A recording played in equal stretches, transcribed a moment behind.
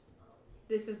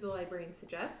This is The Librarian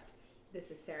Suggest.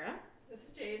 This is Sarah. This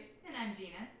is Jade. And I'm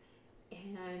Gina.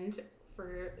 And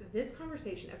for this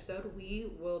conversation episode,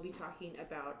 we will be talking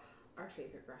about our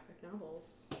favorite graphic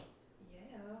novels.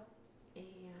 Yeah.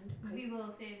 And we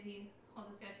will save the whole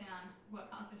discussion on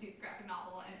what constitutes graphic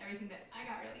novel and everything that I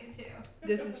got really into.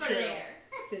 This is for true. later.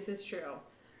 This is true.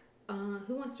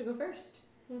 Who wants to go first?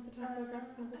 Who wants to talk about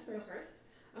graphic novels first?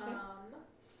 Okay.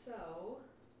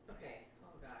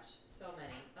 Oh gosh, so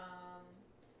many.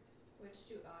 Which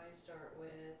do I start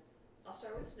with? I'll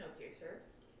start with Snowpiercer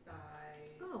by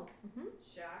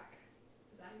Jacques.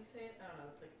 Is that how you say it? I don't know.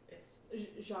 It's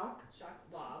Jacques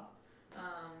Lob.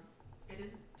 It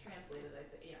is translated. I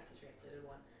think. Yeah, it's a translated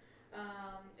one.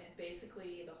 And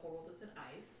basically, the whole world is in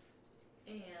ice.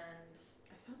 And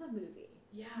I saw the movie.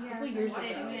 Yeah, a couple years ago.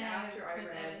 After I Chris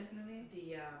read Evans movie.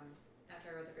 the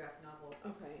graphic novel.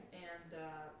 Okay. And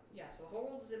so the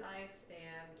whole world is in ice,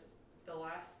 and the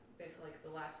last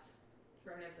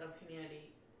remnants of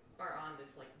humanity are on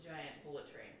this like giant bullet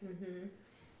train. Mm-hmm.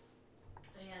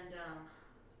 And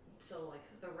so like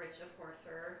the rich, of course,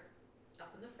 are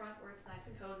up in the front where it's nice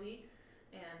and cozy,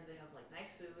 and they have like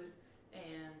nice food.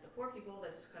 And the poor people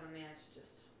that just kind of manage to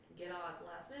just get on at the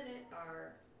last minute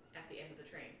are at the end of the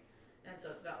train. And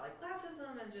so it's about like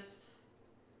classism and they're just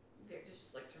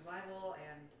like survival,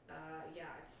 and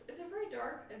it's a very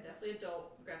dark and definitely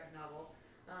adult graphic novel,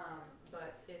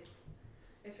 but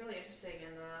it's really interesting,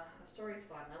 and the story's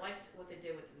fun. I liked what they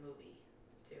did with the movie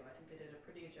too. I think they did a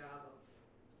pretty good job of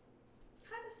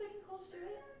kind of sticking close to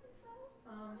it.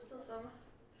 Still some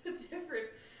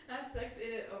different aspects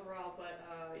in it overall, but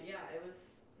it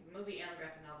was the movie and the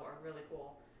graphic novel are really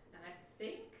cool, and I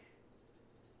think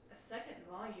a second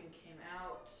volume came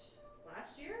out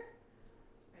last year,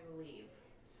 I believe.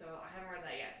 So I haven't read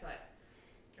that yet, but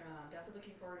definitely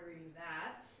looking forward to reading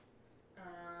that.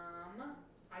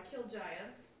 I Kill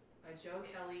Giants by Joe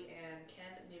Kelly and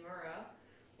Ken Nimura.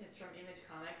 It's from Image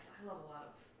Comics. I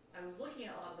was looking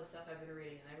at a lot of the stuff I've been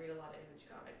reading, and I read a lot of Image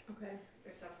Comics. Okay.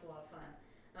 Their stuff's a lot of fun.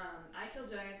 I Kill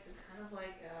Giants is kind of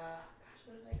like,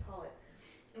 what did I call it?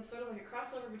 It's sort of like a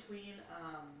crossover between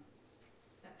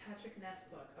that Patrick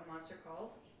Ness book, A Monster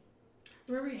Calls.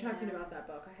 Remember you talking about that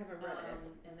book? I haven't read it.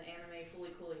 And the anime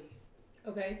Fooly Cooly.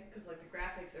 Okay. Because like the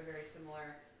graphics are very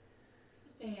similar,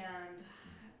 and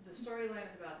the storyline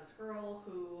is about this girl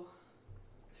who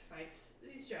fights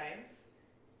these giants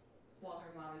while her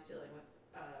mom is dealing with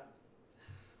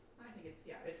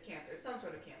it's cancer. It's some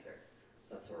sort of cancer.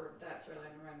 So that storyline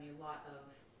reminded me a lot of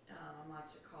A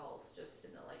Monster Calls, just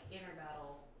in the like inner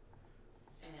battle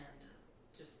and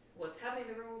just what's happening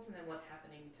in the world, and then what's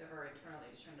happening to her internally,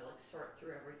 just trying to like sort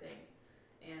through everything.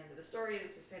 And the story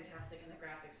is just fantastic, and the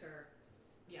graphics are,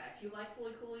 if you like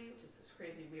Fooly Cooly, which is this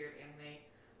crazy weird anime,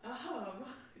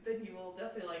 then you will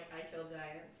definitely like I Kill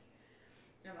Giants.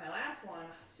 And my last one,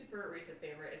 super recent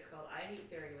favorite, is called I Hate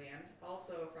Fairyland,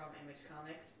 also from Image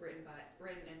Comics, written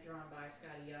and drawn by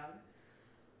Scotty Young.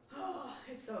 Oh,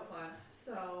 it's so fun.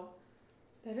 So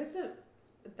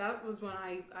that was one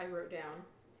I wrote down.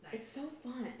 nice. It's so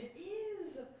fun. It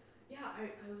is. Yeah, I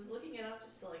was looking it up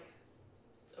just to like.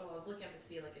 I was looking up to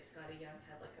see like if Scotty Young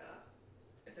had like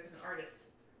if there's an artist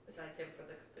besides him for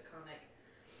the comic,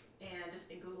 and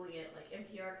just in googling it, like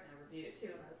NPR kind of reviewed it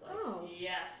too, and I was like,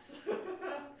 yes.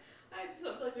 I just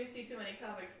don't feel like we see too many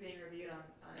comics being reviewed on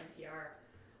NPR.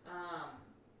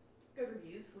 Good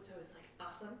reviews, which I was like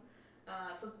awesome.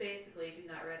 So basically, if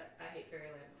you've not read I Hate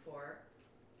Fairyland before,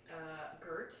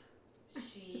 Gert,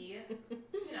 she,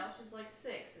 she's like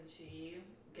 6, and she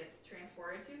gets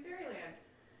transported to Fairyland,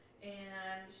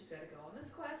 and she's got to go on this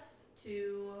quest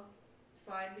to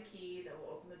find the key that will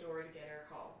open the door to get her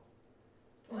home.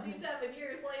 27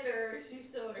 years later, she's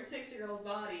still in her 6-year-old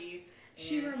body, and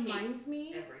she reminds me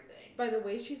everything. By the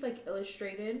way she's like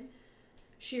illustrated,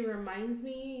 she reminds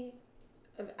me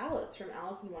of Alice from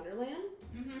Alice in Wonderland.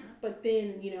 Mm-hmm. But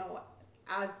then,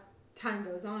 as time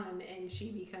goes on and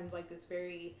she becomes like this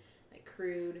very like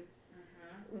crude,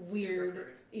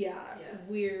 weird,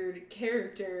 weird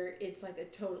character, it's like a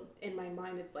total, in my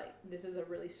mind it's like, this is a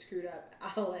really screwed up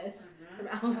Alice from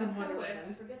Alice in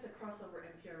Wonderland. I forget the crossover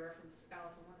NPR reference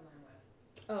Alice in Wonderland with.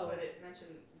 Oh. But it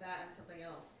mentioned that and something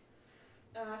else.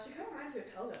 She kind of reminds me of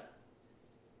Helga.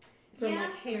 From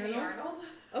like Hey Arnold?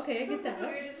 Okay, I get that. We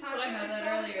were just talking about that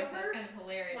earlier, so that's kind of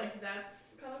hilarious. Like,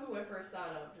 that's kind of who I first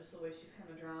thought of, just the way she's kind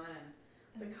of drawn, and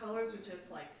the colors are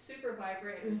just like super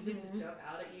vibrant, and they just jump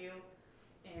out at you.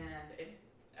 And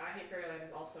I Hate Fairyland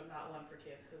is also not one for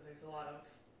kids, because there's a lot of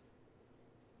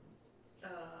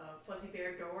fuzzy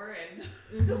bear gore and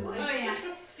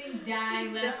things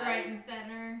dying left, right, and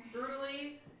center.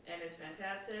 Brutally, and it's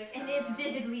fantastic. And it's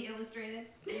vividly illustrated.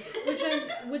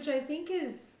 Which I think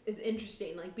is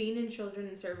interesting. Like, being in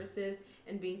children's services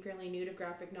and being fairly new to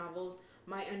graphic novels,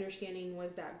 my understanding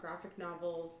was that graphic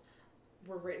novels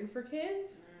were written for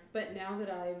kids. But now that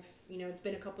I've, it's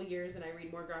been a couple years and I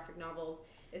read more graphic novels,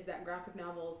 is that graphic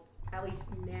novels, at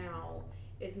least now,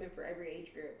 is meant for every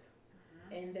age group.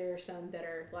 And there are some that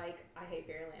are like I Hate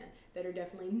Fairyland that are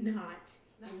definitely not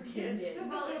intended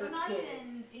well, it's for not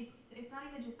kids. even it's not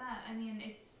even just that. I mean,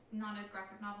 it's not a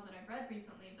graphic novel that I've read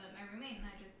recently, but my roommate and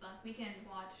I just last weekend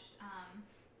watched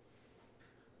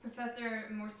Professor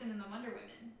Morstan and the Wonder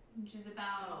Women, which is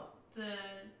about the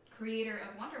creator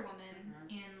of Wonder Woman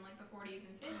in like the 40s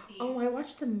and 50s. Oh, I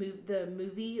watched the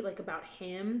movie like about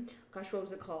him. Gosh, what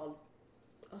was it called?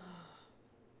 Oh,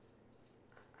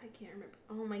 I can't remember.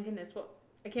 Oh my goodness,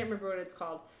 I can't remember what it's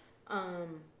called.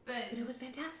 But it was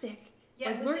fantastic.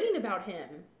 Yeah, like learning about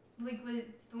him. Like was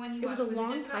the one you it watched? Was a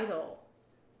long title.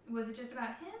 Was it just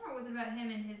about him, or was it about him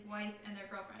and his wife and their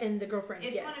girlfriend? And the girlfriend.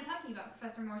 It's yes. what I'm talking about,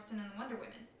 Professor Morstan and the Wonder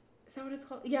Women. Is that what it's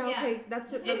called? Yeah. Okay,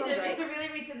 that's what. It's right. It's a really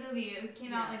recent movie. It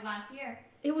came out like last year.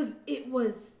 It was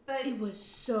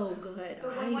so good.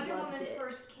 But when Wonder Woman it.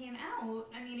 first came out,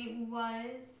 I mean, it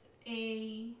was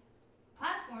a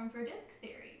platform for disc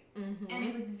theory, and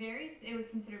it was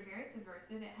considered very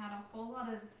subversive. It had a whole lot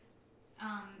of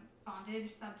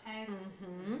bondage subtext,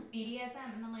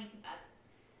 BDSM, and I'm like,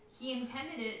 he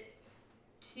intended it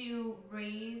to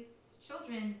raise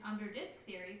children under disc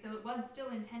theory, so it was still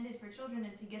intended for children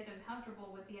and to get them comfortable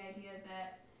with the idea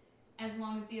that as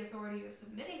long as the authority you're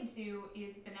submitting to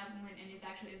is benevolent and is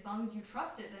actually, as long as you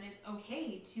trust it, then it's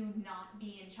okay to not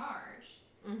be in charge.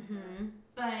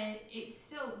 But it's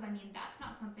still, I mean, that's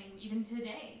not something even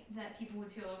today that people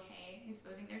would feel okay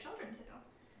exposing their children to.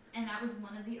 And that was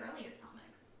one of the earliest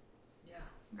comics. Yeah.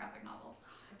 Graphic novels. I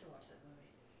have to watch that movie.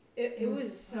 It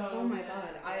was so oh my good.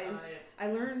 god. I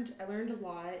learned a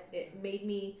lot. It made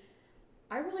me,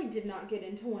 I really did not get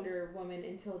into Wonder Woman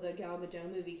until the Gal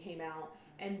Gadot movie came out.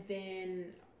 And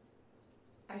then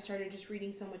I started just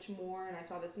reading so much more, and I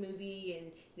saw this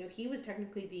movie, and he was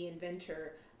technically the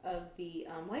inventor of the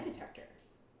lie detector.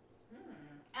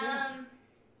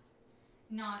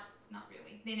 Not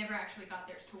really. They never actually got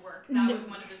theirs to work. That was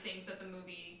one of the things that the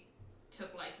movie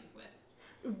took license with.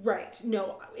 Right.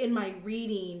 No, in my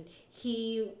reading,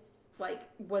 he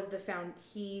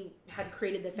he had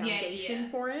created the foundation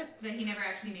for it. But he never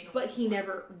actually made a But he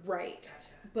never, right.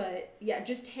 Gotcha. But yeah,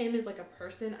 just him as like a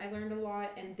person, I learned a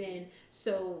lot. And then,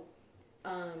 so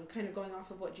kind of going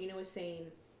off of what Gina was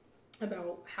saying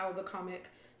about how the comic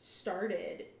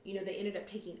started, they ended up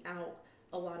taking out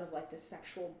a lot of like the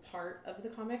sexual part of the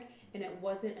comic. And it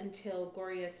wasn't until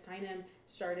Gloria Steinem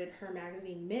started her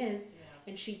magazine Ms.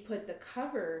 And she put the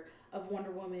cover of Wonder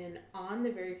Woman on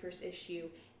the very first issue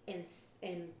and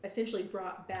essentially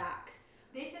brought back.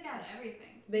 They took out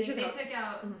everything. They took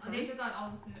out all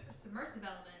the submersive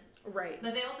elements. Right.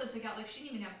 But they also took out, like, she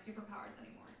didn't even have superpowers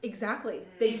anymore. Exactly.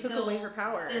 They took away her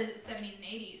power. The 70s and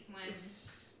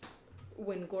 80s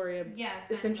when Gloria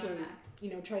essentially,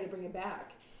 tried to bring it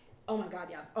back. Oh my god,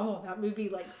 yeah. Oh, that movie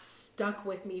like stuck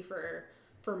with me for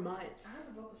months. I heard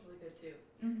the book was really good too.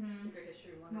 Secret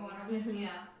History of Wonder Woman.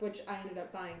 Yeah. Which I ended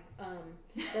up buying.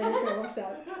 Right after I watched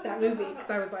that movie, because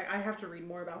I was like, I have to read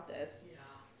more about this. Yeah.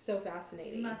 So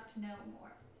fascinating. You must know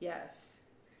more. Yes.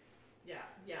 Yeah.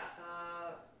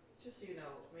 Just so you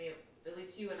know, I mean, at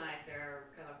least you and I, Sarah, are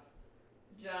kind of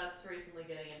just recently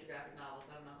getting into graphic novels.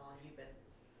 I don't know how long you've been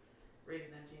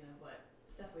reading them, Gina, but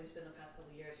it's definitely just been the past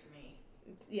couple of years for me.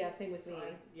 Yeah, same with me.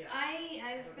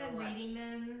 I've been reading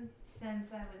them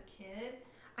since I was a kid.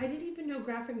 I didn't even know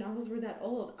graphic novels were that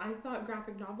old. I thought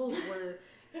graphic novels were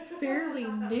fairly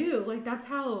new. Like, that's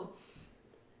how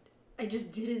I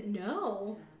just didn't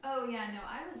know. Oh, yeah, no,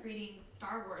 I was reading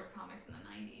Star Wars comics in the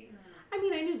 90s. I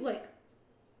mean, I knew, like...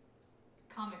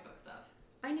 comic book stuff.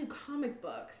 I knew comic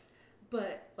books,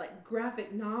 but, like,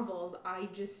 graphic novels, I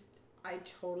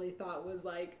totally thought was,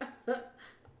 like,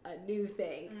 a new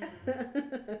thing.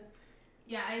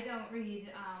 Yeah, I don't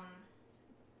read,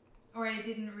 or I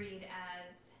didn't read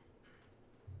as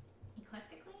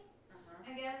eclectically,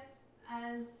 I guess,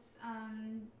 as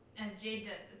Jade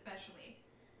does, especially.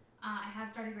 I have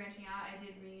started branching out. I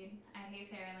did read I Hate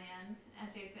Fairyland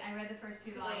at Jade's. I read the first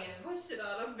 2 volumes. I pushed it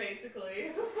on him,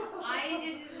 basically. I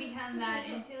didn't become that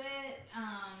into it,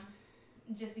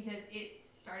 just because it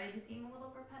started to seem a little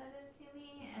repetitive to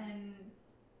me, and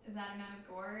that amount of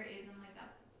gore is, I'm like,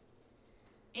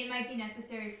 it might be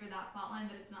necessary for that plotline,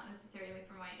 but it's not necessarily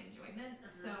for my enjoyment.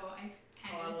 So I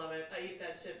kind of. Oh, I love it. I eat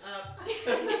that shit up. It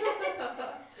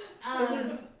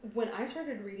was when I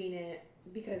started reading it,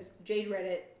 because Jade read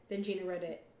it Then Gina read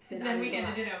it. Then we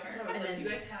handed it over. And then you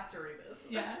guys have to read this.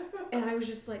 Yeah. And I was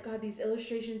just like, God, these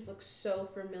illustrations look so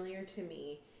familiar to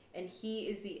me. And he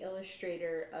is the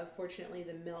illustrator of Fortunately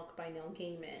the Milk by Neil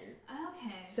Gaiman.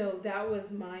 Okay. So that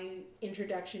was my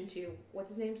introduction to, what's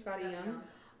his name? Scotty Young.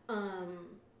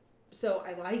 So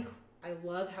I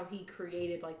love how he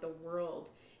created like the world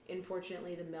in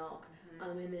Fortunately the Milk.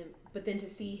 But then to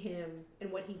see him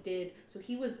and what he did, so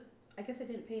he was, I guess I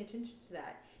didn't pay attention to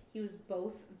that. He was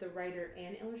both the writer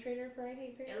and illustrator for I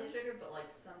Hate Fairyland? Illustrator, but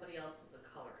like somebody else was the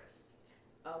colorist.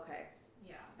 Okay.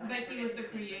 Yeah. But he was the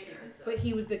creator. But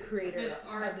he was the creator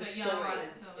of the story.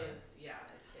 It's his.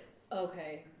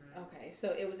 Okay. Okay.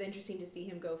 So it was interesting to see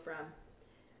him go from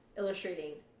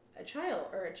illustrating a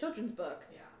children's book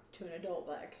to an adult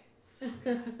book.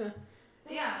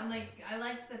 Yeah, like I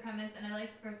liked the premise and I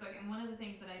liked the first book, and one of the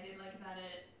things that I did like about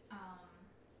it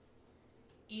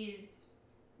is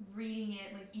reading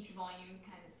it, like each volume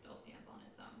kind of still stands on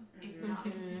its own. It's not a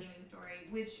continuing story,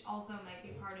 which also might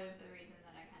be part of the reason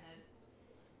that I kind of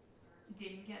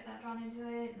didn't get that drawn into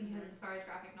it, because as far as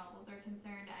graphic novels are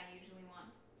concerned, I usually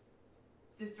want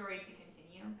the story to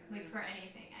continue. Like for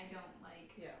anything, I don't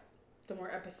like the more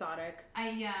episodic.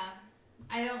 I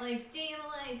don't like day in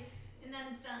the life and then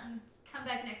it's done. Come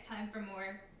back next time for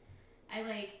more. I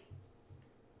like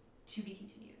to be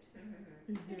continued.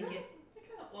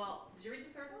 Well, did you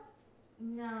read the third one?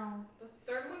 No. The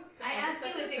third one? I asked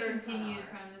you if it continued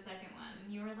from the second one.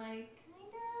 You were like,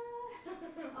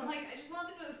 kinda. I'm like, I just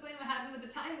want them to explain what happened with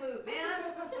the time loop, man.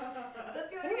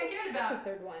 That's the only thing I cared about.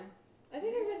 The third one. I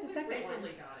think I read the second one.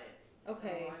 Recently got it.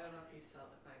 Okay. So I don't know if I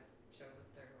showed the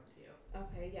third one to you.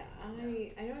 Okay, yeah. I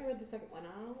know I read the second one.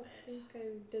 I don't think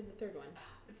I did the third one.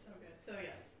 It's so good. So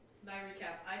yes, my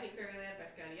recap: I Hate Fairyland by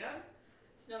Scotty Young,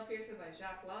 Snowpiercer by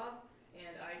Jacques Lob,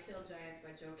 and I Kill Giants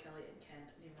by Joe Kelly and Ken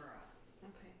Nimura.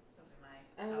 Okay. Those are my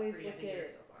I top always 3 look of the year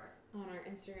at so far. on our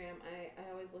Instagram. I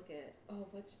always look at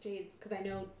what's Jade's, because I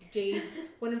know Jade's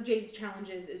one of Jade's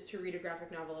challenges is to read a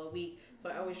graphic novel a week. So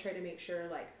I always try to make sure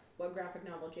like what graphic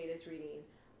novel Jade is reading,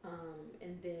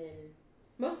 and then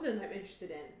most of them I'm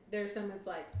interested in. There's some that's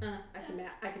like I can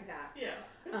pass. Yeah.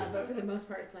 But for the most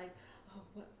part, it's like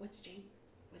what's Jade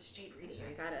reading?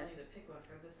 I gotta need to pick one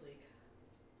for this week.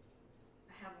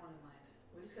 I have one in mind.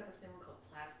 We just got this new one called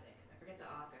Plastic. I forget the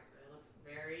author, but it looks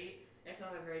it's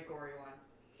another very gory one,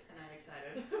 and I'm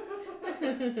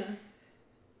excited.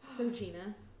 So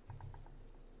Gina.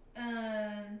 You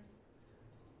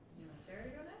want Sarah to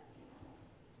go next?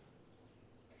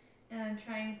 I'm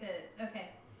trying to. Okay.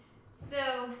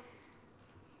 So,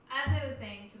 as I was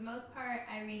saying, for the most part,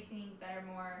 I read things that are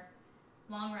more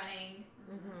long running.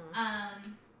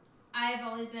 I've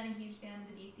always been a huge fan of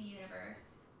the DC universe.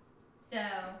 So,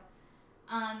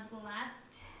 the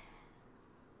last,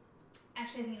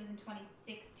 actually I think it was in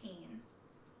 2016,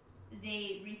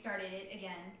 they restarted it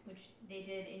again, which they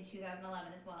did in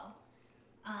 2011 as well.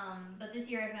 But this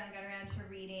year I finally got around to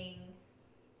reading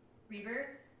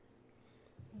Rebirth,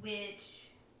 which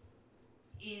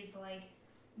is like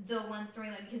the one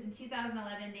storyline, because in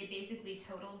 2011 they basically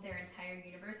totaled their entire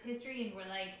universe history and were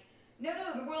like, no,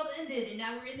 the world ended and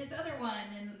now we're in this other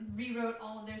one, and rewrote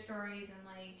all of their stories, and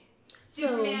like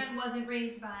Superman wasn't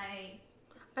raised by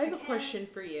I have a question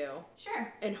for you.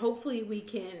 Sure. And hopefully we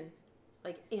can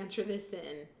like answer this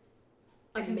in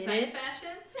a concise minute.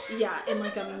 fashion? Yeah, in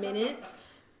like a minute.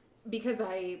 Because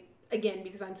I'm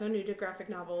so new to graphic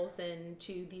novels and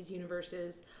to these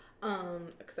universes,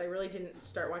 because I really didn't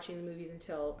start watching the movies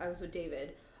until I was with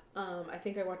David. I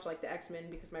think I watched like the X-Men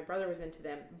because my brother was into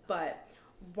them. But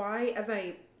why, as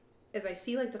I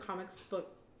see like the comics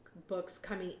books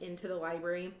coming into the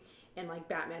library, and like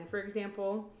Batman, for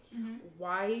example,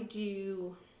 why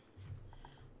do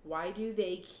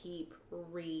they keep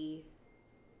redoing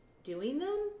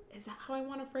them? Is that how I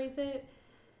want to phrase it?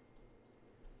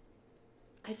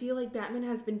 I feel like Batman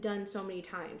has been done so many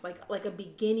times, like a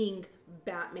beginning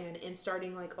Batman and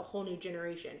starting like a whole new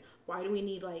generation. Why do we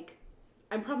need like?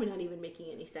 I'm probably not even making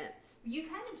any sense. You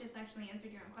kind of just actually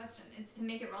answered your own question. It's to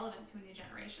make it relevant to a new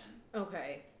generation.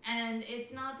 Okay. And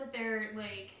it's not that they're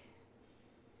like,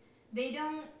 they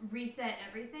don't reset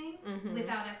everything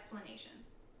without explanation.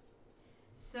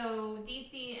 So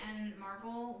DC and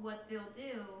Marvel, what they'll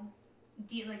do,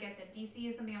 like I said, DC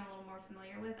is something I'm a little more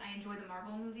familiar with. I enjoy the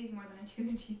Marvel movies more than I do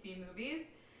the DC movies,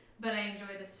 but I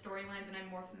enjoy the storylines, and I'm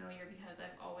more familiar because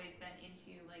I've always been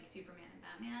into like Superman and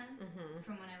Batman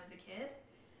from when I was a kid.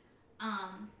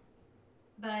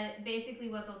 But basically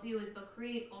what they'll do is they'll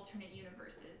create alternate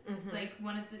universes. Like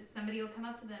somebody will come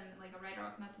up to them, like a writer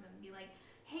will come up to them and be like,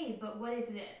 hey, but what if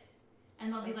this?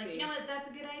 And they'll be like, you know what, that's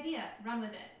a good idea, run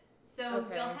with it. So So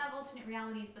they'll have alternate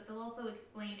realities, but they'll also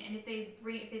explain, and if they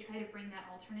try to bring that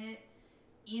alternate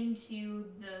into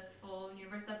the full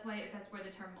universe, that's where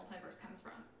the term multiverse comes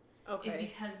from. Okay. Is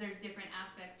because there's different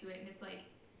aspects to it, and it's like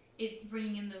it's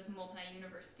bringing in those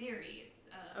multi-universe theories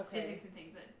of physics and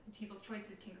things that people's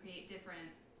choices can create different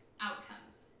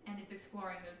outcomes, and it's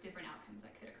exploring those different outcomes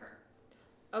that could occur.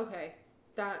 Okay,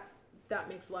 that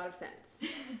makes a lot of sense.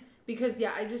 Because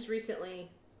I just recently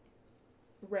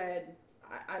read,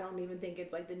 I don't even think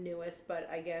it's like the newest, but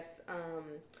I guess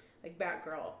like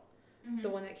Batgirl, the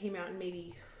one that came out in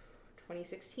maybe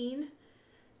 2016.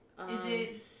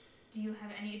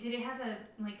 Did it have a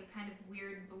kind of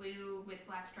weird blue with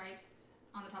black stripes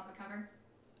on the top of the cover?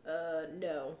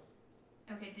 No.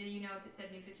 Okay, did you know if it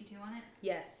said New 52 on it?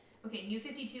 Yes. Okay, New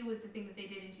 52 was the thing that they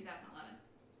did in 2011.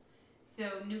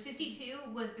 So New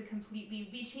 52 was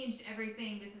we changed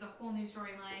everything. This is a whole new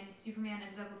storyline. Superman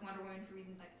ended up with Wonder Woman for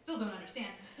reasons I still don't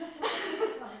understand.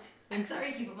 I'm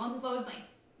sorry, people. Moms with Lois Lane.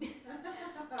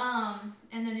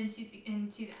 And then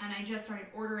and I just started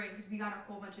ordering because we got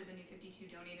a whole bunch of the New 52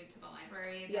 donated to the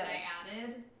library that I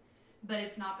added, but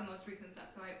it's not the most recent stuff,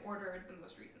 so I ordered the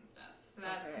most recent stuff. So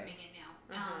that's coming in now.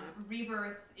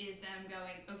 Rebirth is them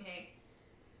going, okay,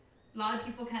 a lot of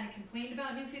people kind of complained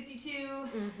about New 52.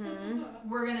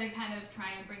 We're gonna kind of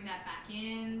try and bring that back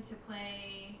into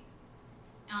play.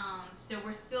 So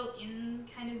we're still in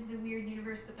kind of the weird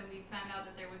universe, but then we found out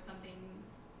that there was some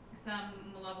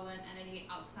malevolent entity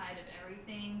outside of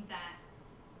everything that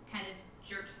kind of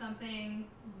jerked something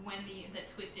that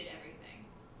twisted everything.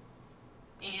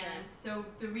 And so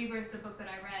the Rebirth, the book that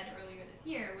I read earlier this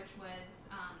year, which was,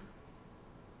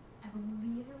 I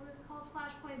believe it was called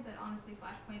Flashpoint, but honestly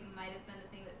Flashpoint might have been the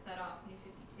thing that set off New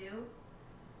 52.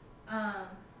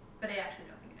 But I actually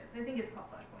don't think it is. I think it's called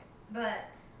Flashpoint.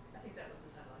 But I think that was the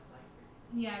title I saw.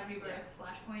 Yeah, Rebirth,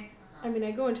 Flashpoint. I mean,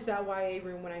 I go into that YA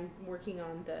room when I'm working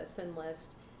on the send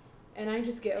list, and I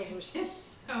just get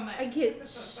so much. I get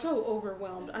so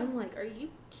overwhelmed. I'm like, are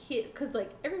you kidding? Because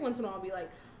like every once in a while I'll be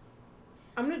like,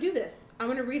 I'm gonna do this. I'm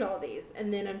gonna read all these,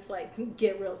 and then I'm just like,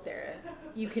 get real, Sarah.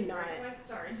 You cannot. Where do I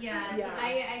start? Yeah.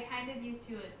 I kind of used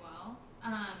to as well.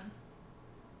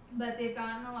 But they've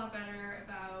gotten a lot better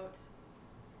about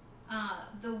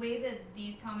the way that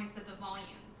these comics, that the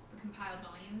compiled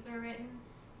volumes are written.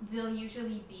 They'll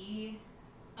usually be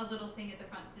a little thing at the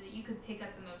front so that you could pick up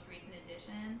the most recent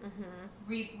edition,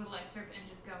 read the little excerpt, and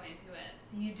just go into it.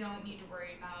 So you don't need to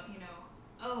worry about,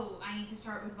 I need to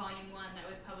start with volume 1 that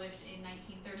was published in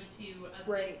 1932 of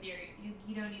this series.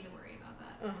 You don't need to worry about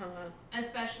that.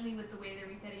 Especially with the way they're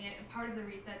resetting it. And part of the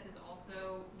resets is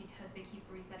also because they keep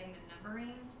resetting the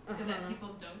numbering so that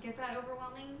people don't get that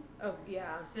overwhelming. Oh,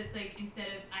 yeah. So it's like, instead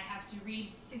of, I have to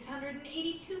read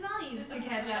 682 volumes to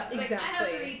catch up, exactly. Like, I have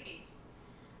to read 8.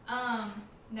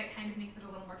 That kind of makes it a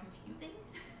little more confusing.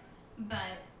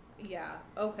 But yeah,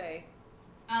 okay.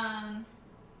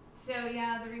 So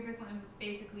yeah, the Rebirth one was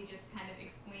basically just kind of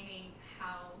explaining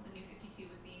how the New 52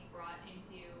 was being brought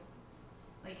into,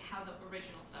 like, how the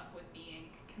original stuff was being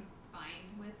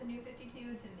combined with the New 52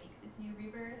 to make this new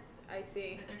Rebirth. I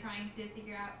see. That they're trying to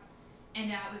figure out. And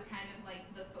that was kind of like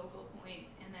the focal point,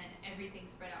 and then everything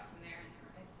spread out from there.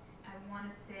 And I want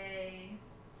to say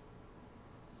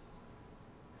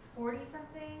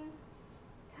 40-something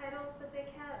titles that they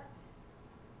kept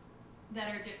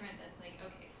that are different. That's like,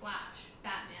 okay, Flash,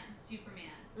 Batman,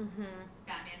 Superman,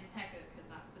 Batman Detective, because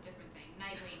that was a different thing,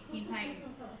 Nightwing, Teen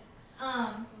Titans.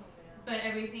 But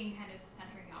everything kind of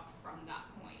centering out from that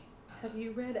point. Have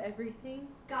you read everything?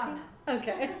 God, no.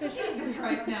 Okay. Jesus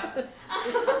Christ, no.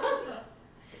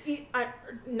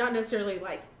 Not necessarily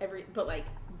like but like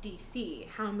DC.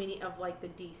 How many of like the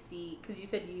DC? Because you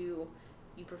said you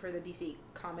prefer the DC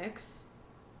comics.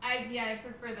 I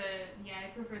prefer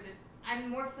the. I'm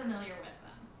more familiar with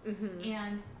them.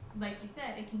 And like you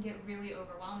said, it can get really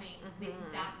overwhelming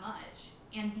with that much.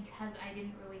 And because I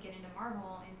didn't really get into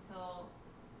Marvel until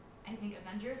I think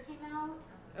Avengers came out.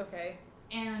 Okay.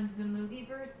 And the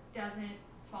movieverse doesn't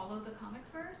follow the comic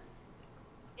verse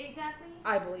exactly.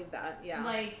 I believe that, yeah.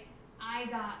 Like, I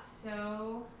got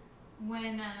so...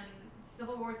 When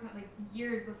Civil War was coming, like,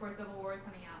 years before Civil War was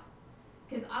coming out,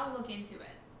 because I'll look into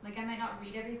it. Like, I might not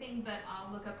read everything, but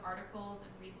I'll look up articles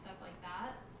and read stuff like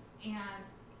that. And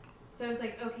so I was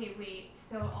like, okay, wait,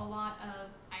 so a lot of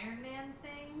Iron Man's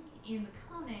thing in the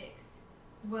comics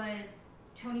was...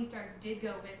 Tony Stark did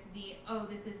go with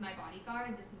this is my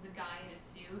bodyguard, this is a guy in a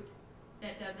suit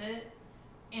that does it,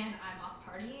 and I'm off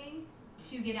partying,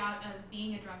 to get out of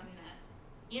being a drunken mess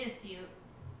in a suit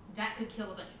that could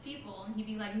kill a bunch of people. And he'd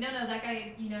be like, no, that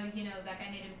guy, that guy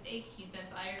made a mistake, he's been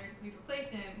fired, we've replaced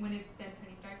him, when it's been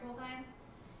Tony Stark the whole time.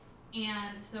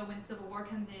 And so when Civil War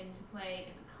comes into play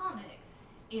in the comics,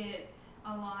 it's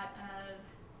a lot of,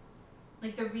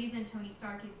 like, the reason Tony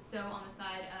Stark is so on the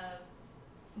side of,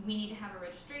 we need to have a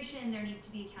registration, there needs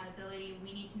to be accountability,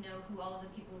 we need to know who all of the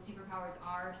people with superpowers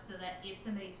are so that if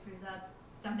somebody screws up,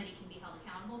 somebody can be held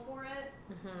accountable for it.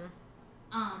 Mm-hmm.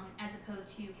 As opposed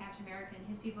to Captain America and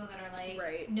his people that are like,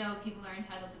 right. no, people are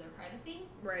entitled to their privacy.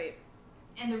 Right.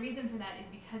 And the reason for that is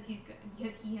because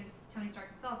Tony Stark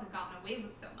himself has gotten away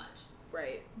with so much.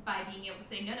 Right. By being able to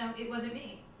say, no, it wasn't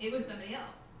me. It was somebody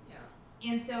else. Yeah.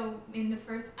 And so in the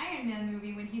first Iron Man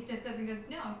movie, when he steps up and goes,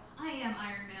 no, I am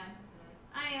Iron Man.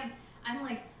 I'm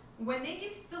like, when they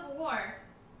get to Civil War,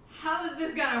 how is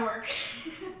this gonna work?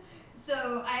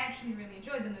 So I actually really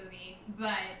enjoyed the movie,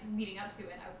 but leading up to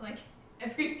it, I was like,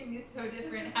 everything is so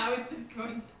different. How is this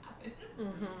going to happen?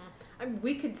 Mm-hmm. I mean,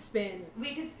 we could spend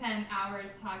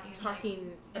hours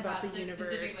talking about the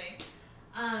universe. Specifically.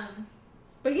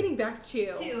 But getting back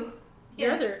to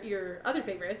your other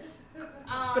favorites.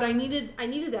 But I needed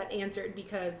that answered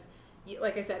because,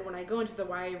 like I said, when I go into the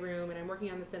YA room and I'm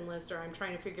working on the sin list or I'm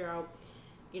trying to figure out,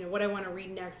 what I want to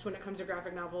read next when it comes to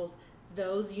graphic novels,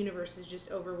 those universes just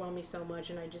overwhelm me so much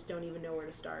and I just don't even know where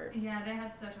to start. Yeah, they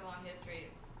have such a long history.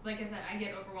 It's like I said, I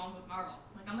get overwhelmed with Marvel.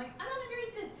 I'm like, I'm not gonna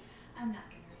read this. I'm not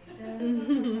gonna read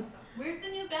this. Where's the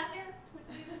new Batman? Where's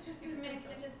the new Superman?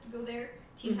 Can I just go there?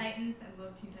 Teen Titans. I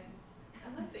love Teen Titans. I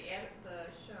love the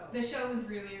show. The show was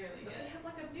really, really but good. They have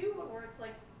like a new one where it's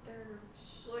like they're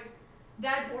like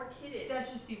that's more kiddish.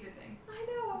 That's a stupid thing. I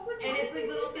know. I was like, and it's like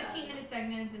little 15-minute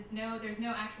segments. There's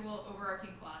no actual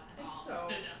overarching plot at all.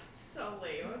 So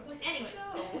lame. I was like, anyway.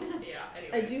 No. Yeah.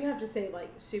 Anyways. I do have to say, like,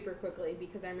 super quickly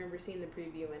because I remember seeing the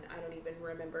preview and I don't even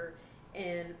remember,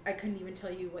 and I couldn't even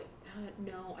tell you what.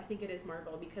 No, I think it is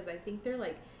Marvel because I think they're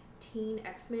like teen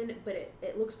X-Men, but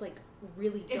it looks like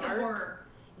really dark. It's a horror.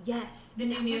 Yes. The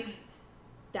New Mutants.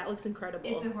 That looks incredible.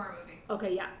 It's a horror movie.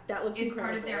 Okay, yeah, that looks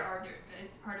incredible.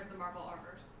 It's part of the Marvel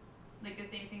Arverse. Like the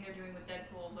same thing they're doing with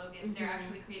Deadpool, Logan. Mm-hmm. They're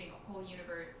actually creating a whole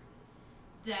universe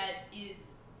that is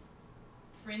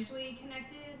fringely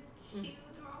connected to the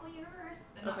Marvel Universe,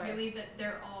 but not really, but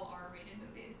they're all R-rated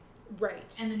movies.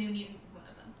 Right. And the New Mutants is one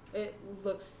of them. It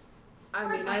looks,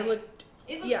 horrifying.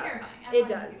 It looks terrifying. It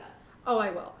does. Oh,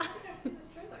 I will. I think I've seen this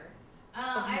trailer.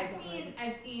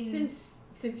 I've seen.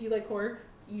 Since you like horror,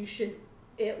 you should.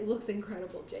 It looks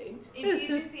incredible, Jane. If you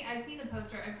just see, I've seen the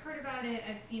poster. I've heard about it.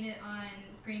 I've seen it on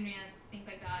Screen Rants, things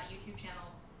like that, YouTube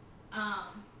channels.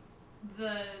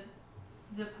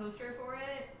 The poster for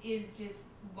it is just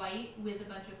white with a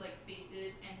bunch of like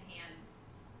faces and hands,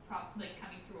 like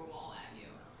coming through a wall at you,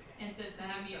 and says the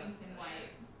New Mutants in white.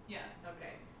 Yeah.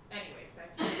 Okay. Anyways,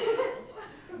 back to novels.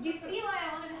 You see why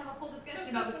I wanted to have a whole discussion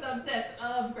about the subsets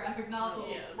of graphic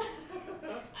novels. Yes.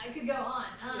 I could go on.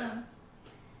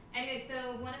 Anyway,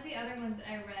 so one of the other ones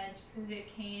I read, just because it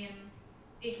came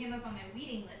up on my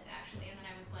reading list actually, and then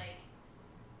I was like,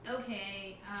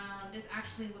 okay, this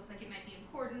actually looks like it might be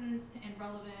important and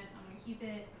relevant. I'm gonna keep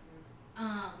it.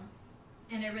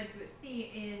 And I read through it.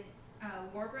 Is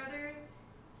War Brothers,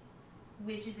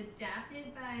 which is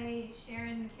adapted by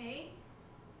Sharon McKay.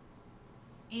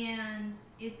 And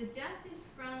it's adapted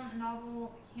from a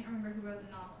novel. I can't remember who wrote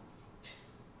the novel.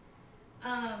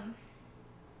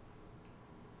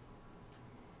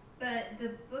 But the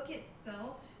book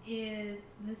itself is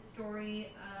the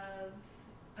story of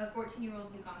a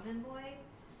 14-year-old Ugandan boy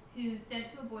who's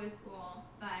sent to a boys' school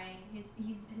by his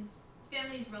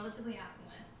family's relatively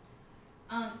affluent.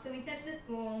 So he's sent to the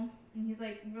school, and he's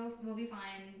like, we'll be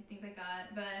fine, things like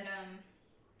that. But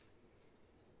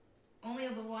only a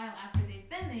little while after they've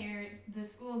been there, the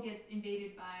school gets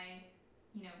invaded by,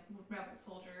 rebel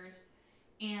soldiers,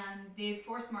 and they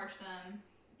force march them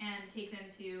and take them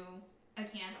to a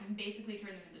camp and basically turn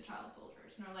them into child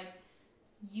soldiers. And they're like,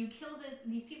 you kill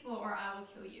these people or I will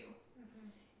kill you.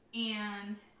 Mm-hmm.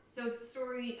 And so it's the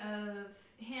story of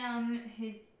him,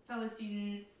 his fellow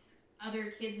students,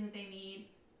 other kids that they meet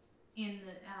in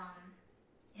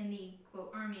the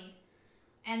quote army,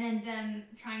 and then them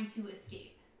trying to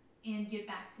escape and get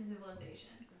back to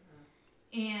civilization.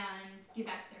 Mm-hmm. And get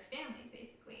back to their families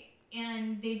basically.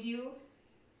 And they do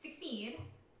succeed,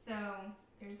 so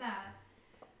there's that.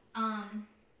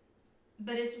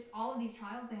 But it's just all of these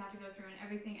trials they have to go through and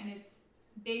everything, and it's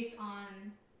based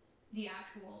on the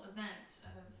actual events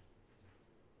of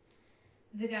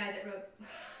the guy that wrote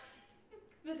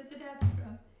that it's adapted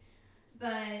from.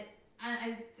 But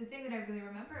the thing that I really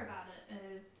remember about it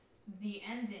is the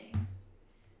ending,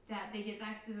 that they get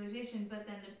back to civilization, but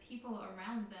then the people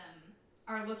around them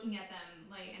are looking at them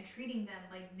and treating them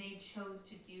like they chose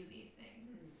to do these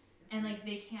things, and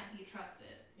they can't be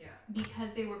trusted.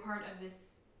 because they were part of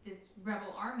this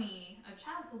rebel army of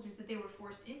child soldiers that they were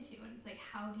forced into. And it's like,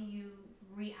 how do you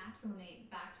reacclimate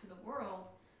back to the world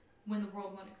when the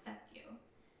world won't accept you?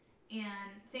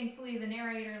 And thankfully the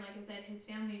narrator, like I said, his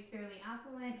family is fairly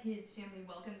affluent. His family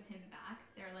welcomes him back.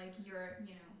 They're like,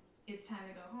 it's time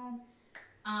to go home.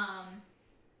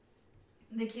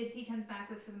 The kids he comes back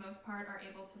with, for the most part, are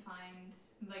able to find,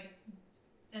 like,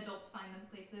 adults find them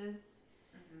places.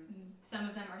 Some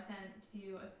of them are sent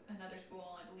to another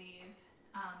school, I believe.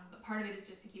 But part of it is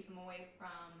just to keep them away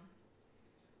from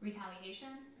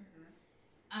retaliation.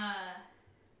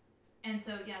 And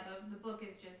so, the book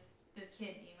is just this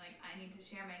kid being like, I need to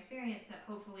share my experience that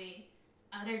hopefully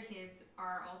other kids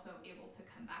are also able to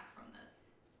come back from this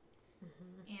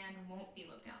and won't be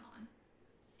looked down on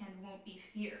and won't be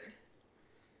feared.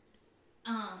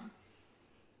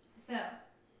 So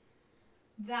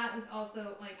that was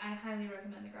also, like, I highly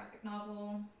recommend the graphic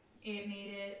novel. It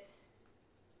made it,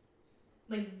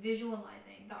 like,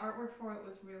 visualizing. The artwork for it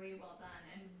was really well done,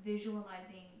 and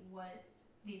visualizing what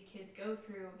these kids go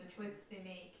through, the choices they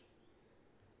make,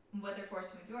 what they're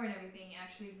forced to endure and everything,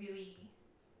 actually really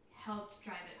helped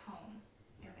drive it home,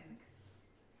 I think.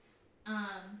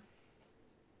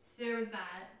 So there was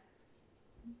that.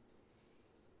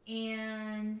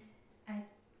 And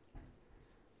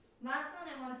last one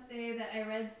I want to say that I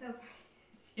read so far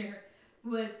this year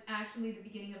was actually the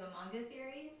beginning of a manga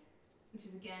series, which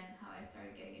is again how I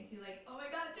started getting into, like, oh my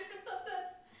god, different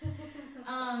subsets.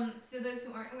 So those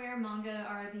who aren't aware, manga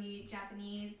are the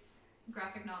Japanese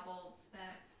graphic novels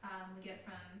that we get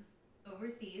from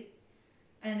overseas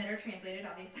and that are translated,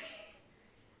 obviously.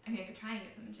 I mean, I could try and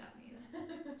get some in Japanese.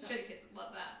 Sure, the kids would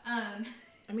love that.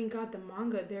 I mean, God, the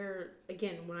manga, they're,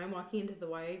 again, when I'm walking into the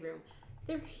YA room,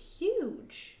 they're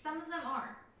huge. Some of them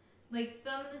are. Like,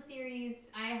 some of the series,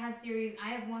 I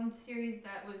have one series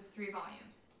that was 3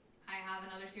 volumes. I have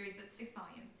another series that's 6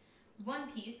 volumes. One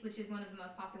Piece, which is one of the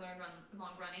most popular and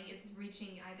long running, it's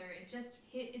reaching it just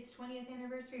hit its 20th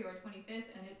anniversary or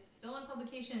 25th, and it's still in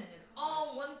publication, and it's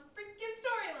all one freaking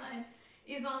storyline,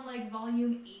 is on, like,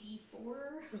 volume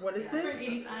 84. What is this?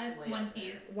 85. One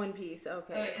Piece. One Piece,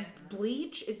 okay. Oh, yeah.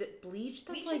 Bleach? Is it Bleach?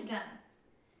 Bleach is done.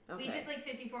 Okay. Bleach is like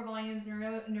 54 volumes.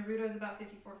 Naruto's about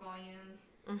 54 volumes.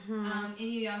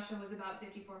 Inuyasha was about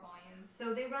 54 volumes.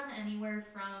 So they run anywhere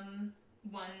from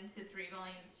 1 to 3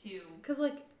 volumes to, because,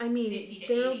 like, I mean,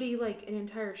 there'll be, like, an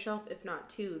entire shelf, if not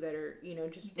 2, that are,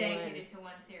 just dedicated to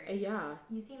one series. Yeah.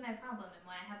 You see my problem and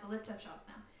why I have the lift up shelves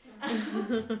now.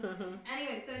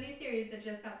 Anyway, so a new series that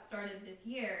just got started this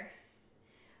year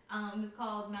was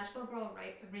called Magical Girl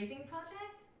Raising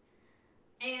Project.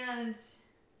 And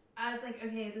I was like,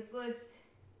 okay, this looks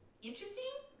interesting.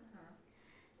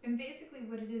 And basically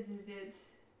what it is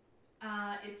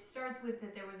it starts with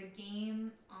that there was a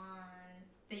game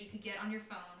that you could get on your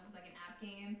phone. It was like an app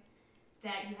game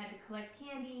that you had to collect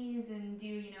candies and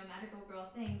do, magical girl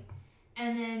things.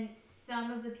 And then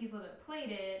some of the people that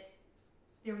played it,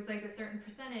 there was like a certain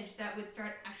percentage that would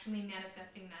start actually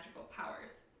manifesting magical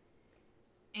powers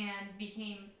and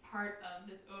became part of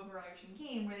this overarching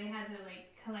game where they had to,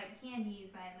 like, collect candies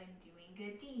by, like, doing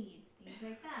good deeds, things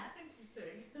like that.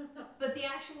 Interesting. But the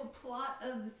actual plot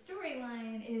of the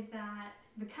storyline is that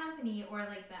the company, or,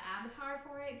 like, the avatar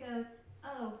for it goes,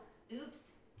 oh,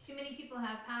 oops, too many people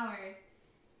have powers.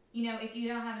 If you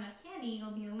don't have enough candy,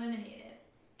 you'll be eliminated.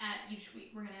 At each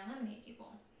week, we're going to eliminate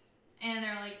people. And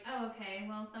they're like, oh, okay,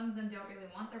 well, some of them don't really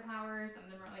want their powers, some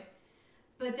of them are like,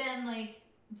 but then, like,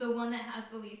 the one that has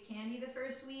the least candy the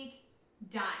first week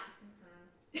dies.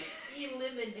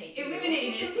 Eliminated.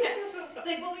 It's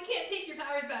like, well, we can't take your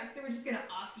powers back, so we're just gonna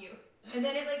off you. And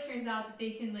then it, like, turns out that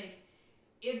they can, like,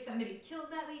 if somebody's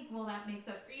killed that week, well, that makes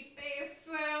up free space.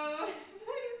 So it's this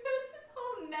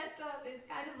whole messed up. It's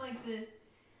kind of like this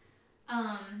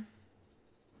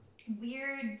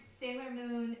weird Sailor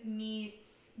Moon meets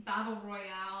Battle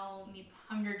Royale meets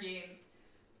Hunger Games.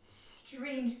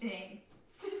 Strange thing.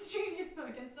 It's the strangest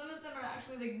book, and some of them are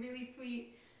actually, like, really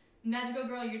sweet. Magical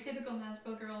girl, your typical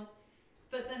magical girls.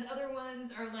 But then other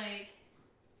ones are like,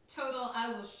 total,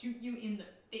 I will shoot you in the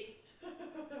face.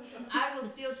 I will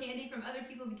steal candy from other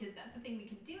people because that's a thing we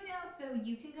can do now, so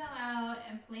you can go out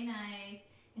and play nice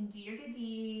and do your good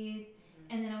deeds,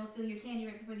 and then I will steal your candy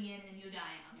right before the end and you'll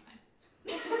die and I'll be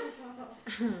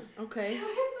fine. Okay. So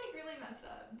it's, like, really messed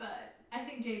up, but I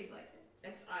think JD liked it.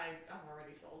 I'm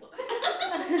already sold.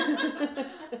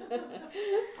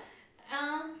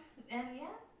 And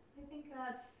yeah, I think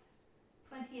that's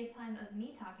plenty of time of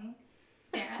me talking.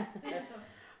 Sarah?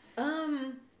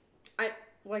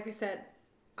 Like I said,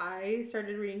 I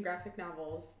started reading graphic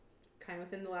novels kind of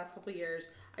within the last couple of years.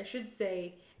 I should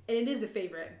say, and it is a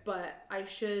favorite, but I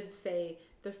should say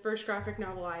the first graphic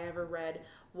novel I ever read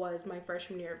was my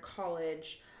freshman year of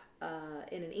college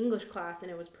in an English class,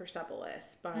 and it was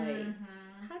Persepolis by,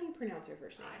 how do you pronounce her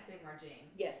first name? I say Marjane.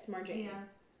 Yes, Marjane. Yeah.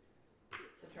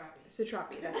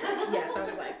 Satrapi, that's right. Yes, I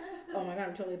was like, oh my god,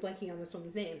 I'm totally blanking on this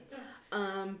woman's name.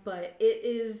 But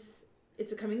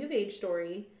it's a coming of age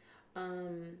story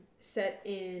set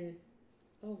in,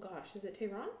 oh gosh, is it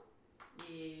Tehran?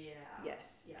 Yeah.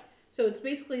 Yes. Yes. So it's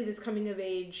basically this coming of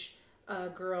age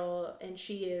girl, and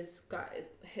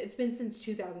it's been since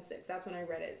 2006. That's when I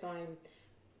read it, so I'm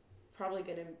probably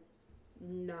gonna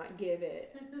not give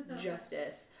it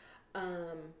justice.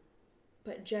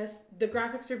 But just the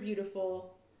graphics are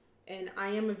beautiful, and I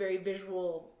am a very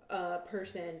visual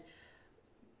person.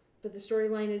 But the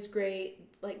storyline is great.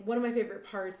 Like, one of my favorite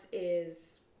parts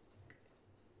is,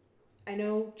 I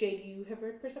know, Jade, you have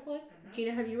read Persepolis?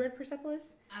 Gina, have you read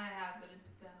Persepolis? I have, but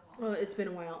it's been a while. Oh, it's been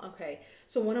a while. Okay.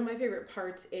 So one of my favorite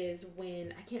parts is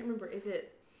when, I can't remember, is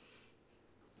it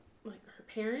like her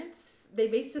parents?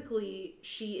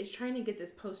 She is trying to get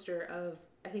this poster of,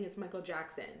 I think it's Michael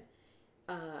Jackson,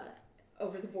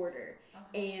 over the border.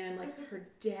 And like her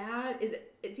dad,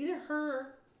 it's either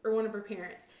her or one of her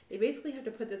parents. They basically have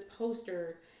to put this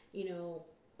poster,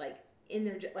 like in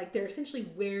their, like they're essentially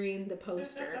wearing the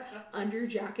poster under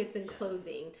jackets and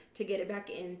clothing to get it back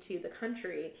into the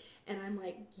country. And I'm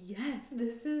like, yes,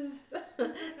 this is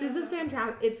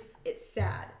fantastic. It's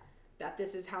sad that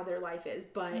this is how their life is,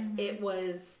 but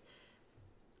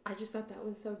I just thought that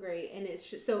was so great. And it's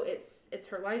just, so it's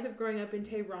her life of growing up in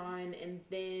Tehran, and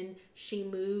then she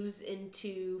moves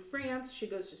into France. She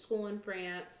goes to school in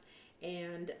France,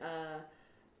 and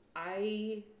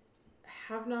I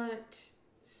have not,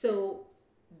 so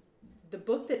the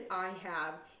book that I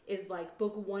have is like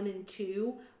book 1 and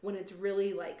 2, when it's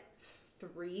really like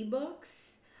 3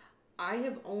 books. I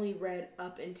have only read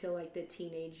up until like the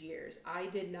teenage years. I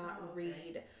did not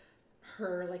read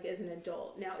her like as an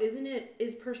adult. Now,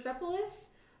 is Persepolis,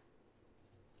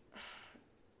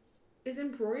 is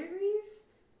embroideries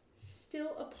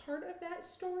still a part of that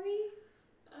story?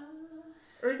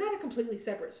 Or is that a completely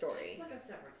separate story? It's like a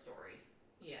separate story.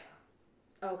 Yeah.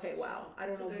 Okay, wow. I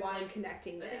don't know why I'm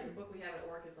connecting them. I think the book we have at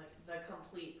work is like The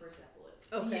Complete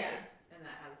Persepolis. Okay. Yeah. And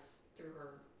that has through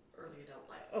her early adult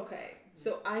life. Okay.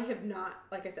 So I have not,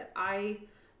 like I said, I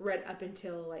read up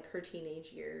until like her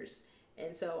teenage years.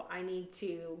 And so I need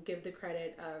to give the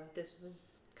credit of, this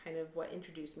was kind of what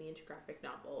introduced me into graphic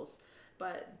novels.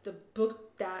 But the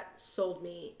book that sold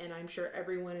me, and I'm sure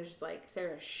everyone is just like,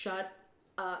 Sarah, shut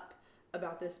up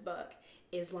about this book,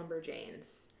 is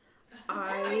Lumberjanes.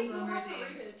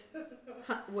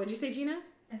 What'd you say, Gina?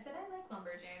 I said I like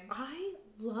Lumberjanes. I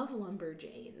love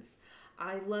Lumberjanes.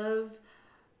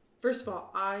 First of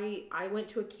all, I went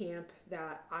to a camp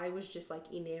that I was just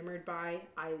like enamored by.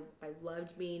 I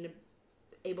loved being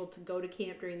able to go to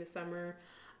camp during the summer.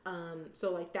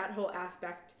 So like that whole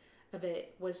aspect of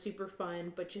it was super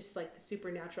fun, but just like the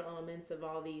supernatural elements of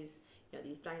all these,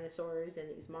 these dinosaurs and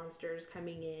these monsters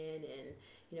coming in, and,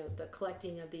 the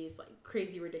collecting of these like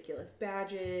crazy ridiculous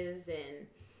badges, and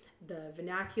the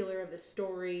vernacular of the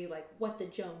story, like What the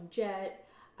Joan Jett.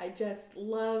 I just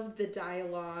love the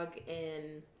dialogue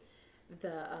and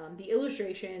the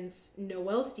illustrations.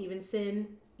 Noelle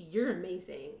Stevenson, you're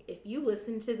amazing. If you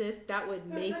listen to this, that would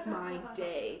make my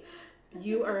day.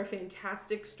 You are a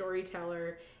fantastic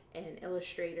storyteller and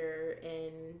illustrator,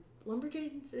 and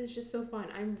Lumberjanes is just so fun.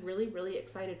 I'm really, really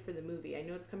excited for the movie. I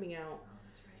know it's coming out. Oh,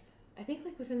 that's right. I think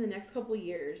like within the next couple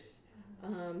years.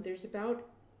 There's about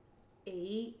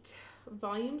 8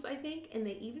 volumes, I think, and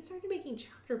they even started making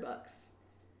chapter books.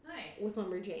 Nice. With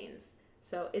Lumberjanes.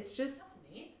 So it's just,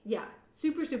 that's neat. Yeah,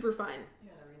 super, super fun. You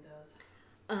gotta read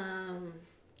those.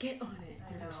 Get on it.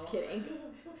 I know. I'm just kidding.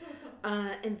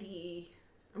 And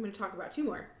I'm going to talk about 2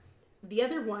 more. The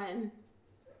other one,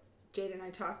 Jade and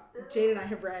I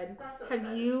have read.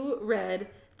 Have you read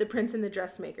The Prince and the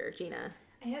Dressmaker, Gina?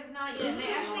 I have not yet.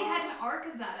 They actually had an arc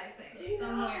of that, I think,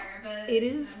 somewhere, but it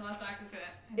is, I lost access to it.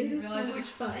 I it didn't is realize so it was much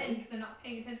fun because I'm not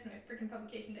paying attention to my freaking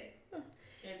publication dates.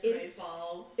 It's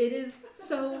Baseballs. It is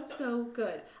so, so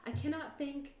good. I cannot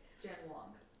think. Jen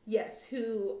Wong. Yes,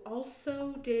 who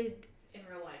also did In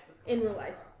Real Life with In Real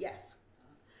Life, yes.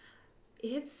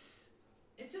 It's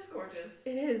just gorgeous.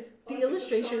 It is. The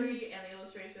illustrations. illustrations. The story and the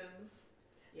illustrations.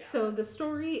 Yeah. So the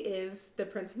story is The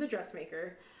Prince and the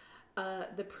Dressmaker.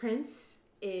 The prince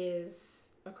is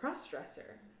a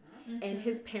cross-dresser. and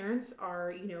his parents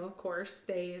are, you know, of course,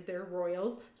 they're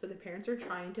royals, so the parents are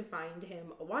trying to find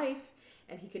him a wife,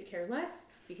 and he could care less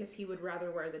because he would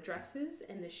rather wear the dresses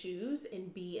and the shoes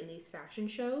and be in these fashion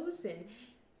shows and,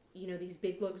 you know, these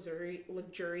big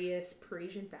luxurious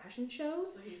Parisian fashion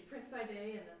shows. So he's Prince by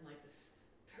day and then like this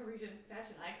Parisian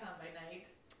fashion icon by night.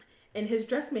 And his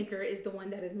dressmaker is the one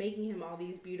that is making him all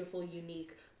these beautiful,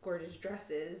 unique, gorgeous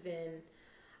dresses. And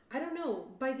I don't know,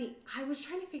 I was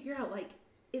trying to figure out, like,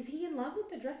 is he in love with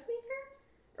the dressmaker?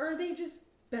 Or are they just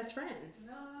best friends?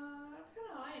 No, that's kind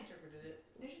of how I interpreted it.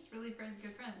 They're just really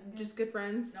good friends. Yeah. Just good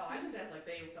friends? No, I took it as like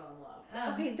they fell in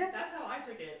love. Okay, that's how I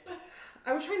took it.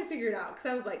 I was trying to figure it out because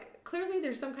I was like, clearly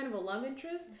there's some kind of a love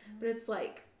interest, but it's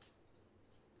like,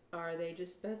 are they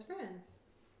just best friends?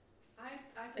 I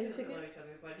took it as they love each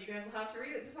other, but you guys will have to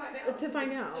read it to find out. To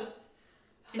find out. Just,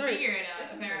 to figure it out,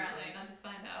 apparently, not just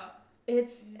find out.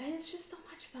 It's just so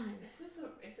much fun. It's just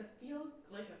a feel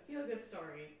good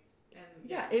story, and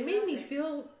yeah, it made me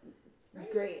feel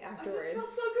great afterwards. I just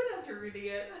felt so good after reading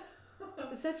it.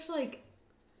 Such like,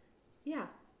 yeah.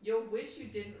 You'll wish you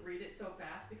didn't read it so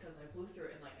fast because I blew through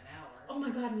it in like an hour. Oh my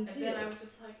god, me too. And then I was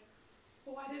just like,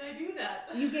 well, why did I do that?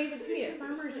 You gave it to me at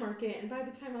farmer's market, and by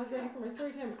the time I was ready for my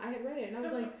story time, I had read it, and I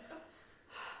was like,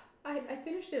 I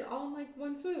finished it all in like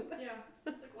one swoop. Yeah. I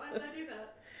was like, why did I do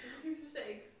that? It was a huge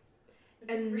mistake. It's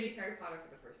like reading Harry Potter for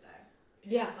the first time.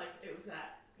 Yeah. Like, it was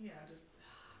that, just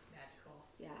magical.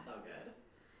 Yeah. So good.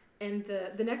 And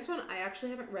the next one I actually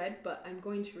haven't read, but I'm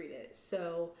going to read it.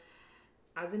 So,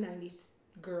 as a 90s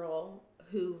girl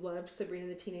who loved Sabrina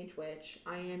the Teenage Witch,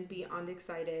 I am beyond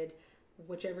excited.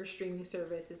 Whichever streaming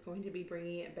service is going to be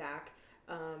bringing it back,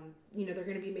 they're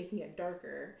going to be making it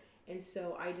darker. And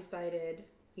so I decided,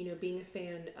 being a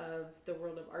fan of the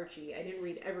world of Archie, I didn't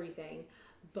read everything,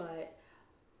 but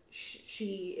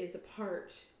she is a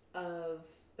part of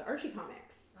the Archie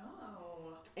comics.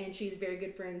 Oh. And she's very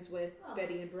good friends with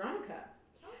Betty and Veronica.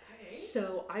 Okay.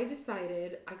 So I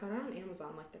decided, I got it on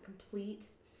Amazon, like the complete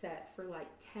set for like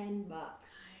 $10. Nice.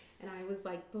 And I was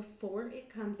like, before it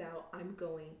comes out, I'm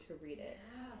going to read it.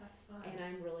 Yeah, that's fun. And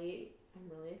I'm really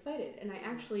excited. And I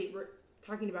actually, we're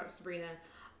talking about Sabrina,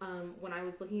 when I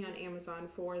was looking on Amazon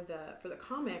for the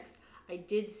comics, I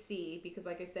did see, because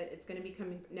like I said, it's going to be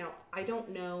coming. Now, I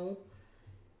don't know.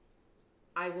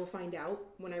 I will find out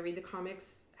when I read the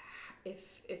comics if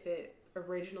it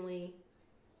originally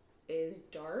is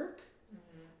dark.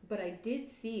 Mm-hmm. But I did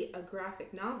see a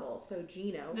graphic novel, so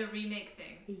Gino. The remake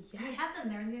things. Yes. We have them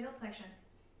there in the adult section.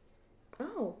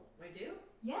 Oh. We do?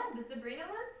 Yeah, the Sabrina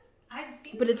ones. I've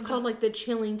seen. But it's called like The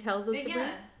Chilling Tales of Sabrina.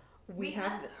 Yeah. We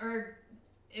have, or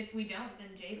if we don't, then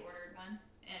Jade ordered one,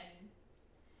 and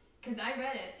because I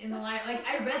read it in the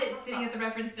I read it sitting at the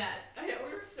reference desk. I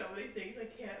ordered so many things I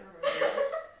can't remember.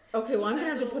 Okay, well, I'm gonna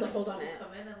have to put a hold on it.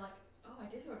 Come in and I'm like, oh, I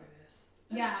did order this.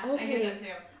 Yeah, okay. I did that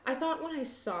too. I thought when I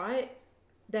saw it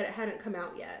that it hadn't come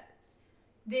out yet.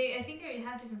 I think they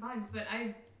have different volumes, but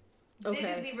I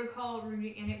vividly recall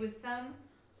reading, and it was some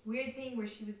weird thing where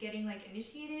she was getting like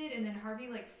initiated, and then Harvey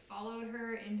like followed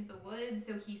her into the woods,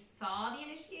 so he saw the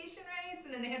initiation rites,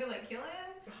 and then they had to like kill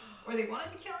him, or they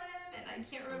wanted to kill him, and I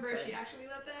can't remember if she actually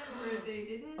let them or if they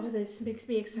didn't. Oh, this makes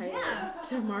me excited. Yeah.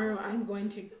 Tomorrow I'm going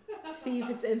to see if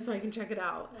it's in so I can check it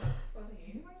out. That's funny.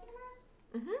 Are you working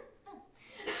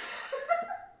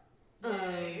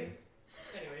tomorrow?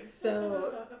 Anyways.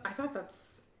 So I thought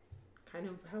that's kind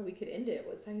of how we could end it,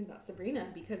 was talking about Sabrina,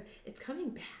 because it's coming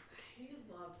back. I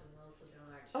loved the Melissa Joan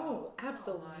Hart show. Oh,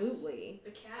 absolutely. So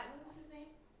the cat, what was his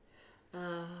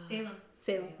name?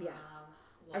 Salem, yeah.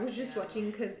 I was just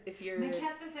watching because if you're... My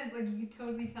cat sometimes, like, you can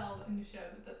totally tell in the show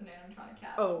that that's an animatronic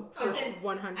cat. Oh, for But then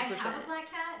 100%. I have a black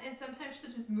cat, and sometimes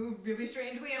she'll just move really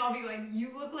strangely, and I'll be like,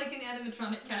 you look like an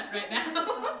animatronic cat right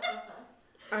now.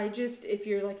 If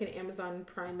you're like an Amazon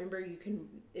Prime member,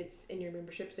 it's in your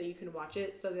membership, so you can watch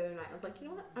it. So the other night I was like, you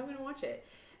know what, I'm going to watch it.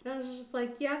 And I was just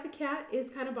like, yeah, the cat is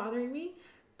kind of bothering me,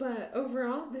 but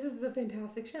overall, this is a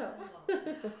fantastic show.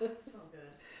 So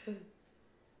good.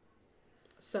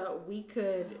 So we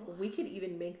could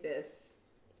even make this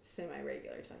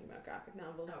semi-regular, talking about graphic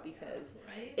novels, because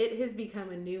it has become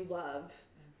a new love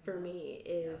for me,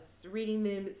 is reading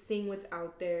them, seeing what's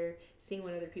out there, seeing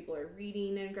what other people are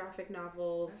reading in graphic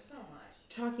novels. There's so much.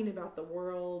 Talking about the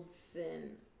worlds,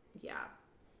 and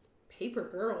Paper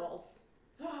Girls.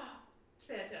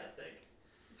 Fantastic.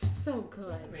 So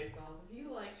good. It's amazing. If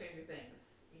you like Stranger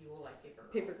Things, you will like Paper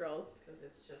Girls. Paper Girls. Because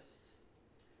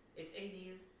it's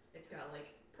 80s. It's got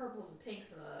like purples and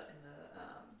pinks in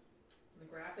the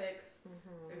graphics.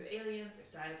 Mm-hmm. There's aliens.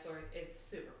 There's dinosaurs. It's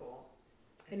super cool.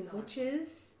 And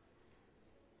witches.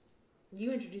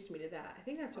 You introduced me to that. I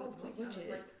think that's what it's called. Witches.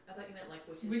 I thought you meant like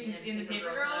Witches in the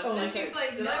Paper Girls. Oh, And she was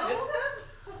like, Did no. I miss that?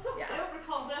 Yeah. I don't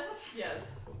recall that.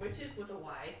 Yes, Witches with a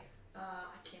Y.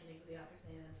 I can't think of the author's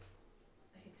name is.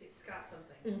 I can see it's Scott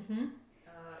something. Mm-hmm.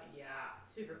 Yeah,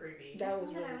 super creepy. That That's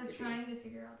was one really I was creepy. trying to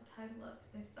figure out the title of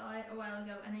because I saw it a while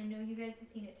ago, and I know you guys have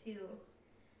seen it too.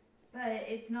 But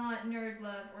it's not Nerd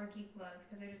Love or Geek Love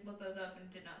because I just looked those up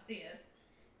and did not see it.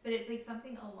 But it's like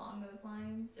something along those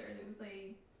lines, or it was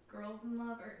like Girls in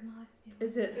Love or not.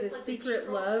 Is it The like Secret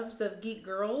the Loves of Geek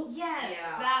Girls? Yes,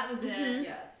 Yeah. that was Mhm. it.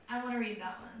 Yes. I want to read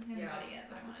that one. I haven't Yeah. read it yet,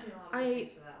 but I want to. A lot of good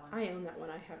things for that one. I own that one.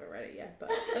 I haven't read it yet,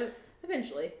 but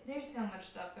eventually. There's so much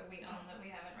stuff that we own that we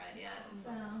haven't read yet.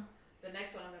 So The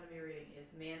next one I'm going to be reading is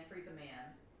Manfred the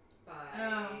Man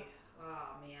by.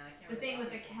 Oh man, I can't remember. the thing with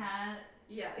the author's name. cat,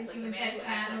 Yeah, the it's like the human man who sized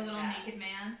acts cat and like the a little cat. naked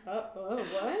man. Oh,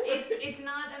 what? It's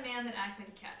not a man that acts like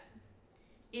a cat.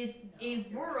 It's No, a you're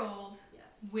right. world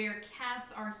Yes. where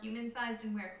cats are human sized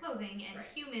and wear clothing, and Right.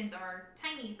 humans are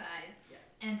tiny sized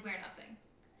Yes. and wear nothing.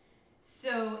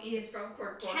 So It's from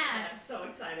Cork Books, and I'm cats. so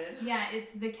excited. Yeah,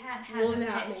 it's the cat has Well, a that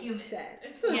pet makes human. sense.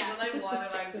 It's Yeah. when I won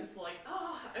it, I'm just like,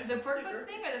 I'm The Pork super... Books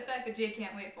thing, or the fact that Jade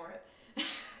can't wait for it.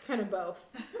 Kind of both.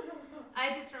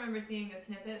 I just remember seeing a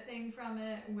snippet thing from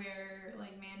it where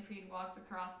like Manfred walks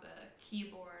across the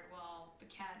keyboard while the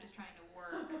cat is trying to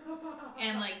work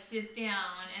and like sits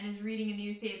down and is reading a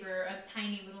newspaper, a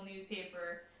tiny little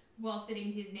newspaper, while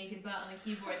sitting his naked butt on the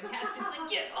keyboard. The cat's just like,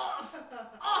 get off!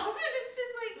 Off! And it's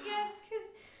just like, yes, because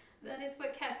that is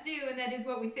what cats do, and that is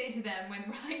what we say to them when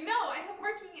we're like, no, I am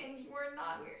working and you are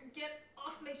not. Get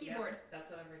off my keyboard. Yeah, that's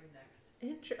what I'm reading next.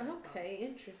 Okay,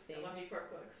 interesting. I love you, Pork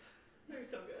Books. They're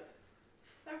so good.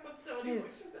 I've bought so many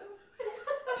books from them.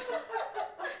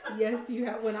 Yes, you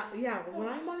have. When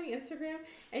I'm on the Instagram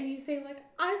and you say like,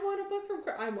 I want a book from,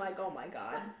 I'm like, oh my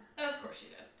god. Of course you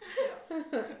do.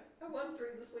 Yeah. I won 3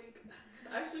 this week.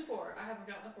 Actually 4. I haven't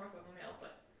gotten the 4th one in the mail,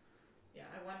 but yeah,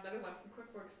 I won another one from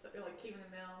QuickBooks that came in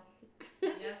the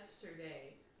mail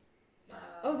yesterday.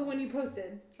 Oh, the one you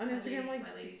posted on Instagram, my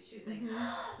like. lady's choosing.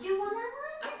 You won that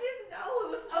one? I didn't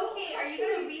know. This is so Okay, are you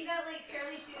gonna read that like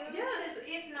fairly soon? Yes. Because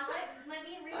if not, let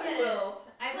me read I it. will.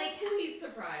 I like. Complete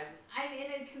surprise. I'm in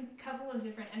a couple of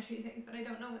different entry things, but I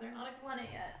don't know whether or not I've won it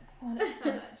yet. I want it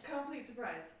so much. Complete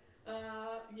surprise.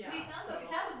 Yeah. We found what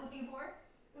Kat was looking for.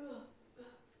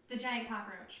 The giant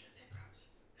cockroach.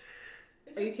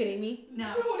 It's Are you kidding me? No.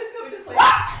 No, it's coming this way.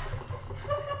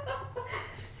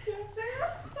 Yeah,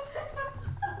 Sarah.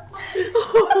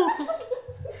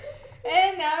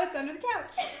 And now it's under the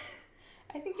couch.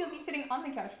 I think you'll be sitting on the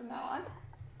couch from now on.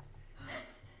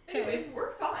 Anyways,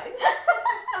 we're fine.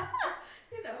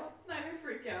 Minor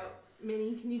freak out.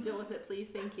 Minnie, can you deal with it, please?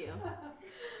 Thank you.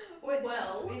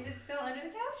 Well, Is it still under the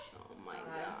couch? Oh my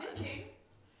I'm god. thinking,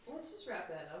 let's just wrap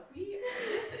that up.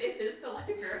 This is the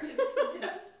Librarian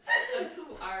Suggest. This is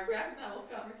our graphic novels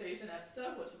conversation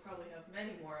episode, which will probably have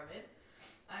many more of it.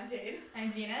 I'm Jade.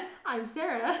 I'm Gina. I'm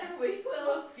Sarah. We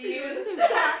will See you in in the the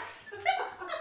stacks.